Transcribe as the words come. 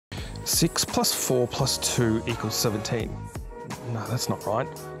6 plus 4 plus 2 equals 17. No, that's not right.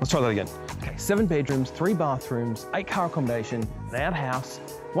 Let's try that again. Okay, 7 bedrooms, 3 bathrooms, 8 car accommodation, an outhouse,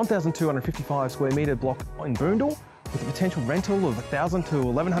 1,255 square metre block in Boondall, with a potential rental of $1,000 to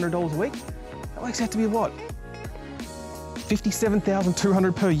 $1,100 a week. That works out to be what?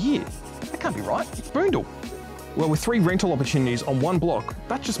 $57,200 per year. That can't be right. It's Boondall. Well, with 3 rental opportunities on 1 block,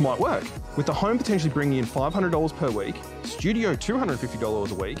 that just might work. With the home potentially bringing in $500 per week, studio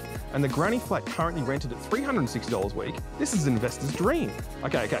 $250 a week, and the granny flat currently rented at $360 a week, this is an investor's dream.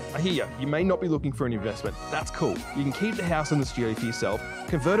 Okay, I hear you. You may not be looking for an investment. That's cool. You can keep the house and the studio for yourself,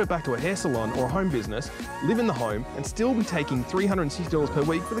 convert it back to a hair salon or a home business, live in the home, and still be taking $360 per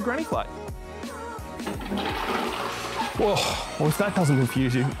week for the granny flat. Well, if that doesn't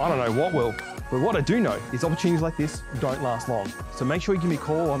confuse you, I don't know what will. But what I do know is opportunities like this don't last long. So make sure you give me a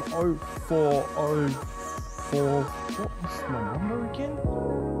call on 0404, what was my number again?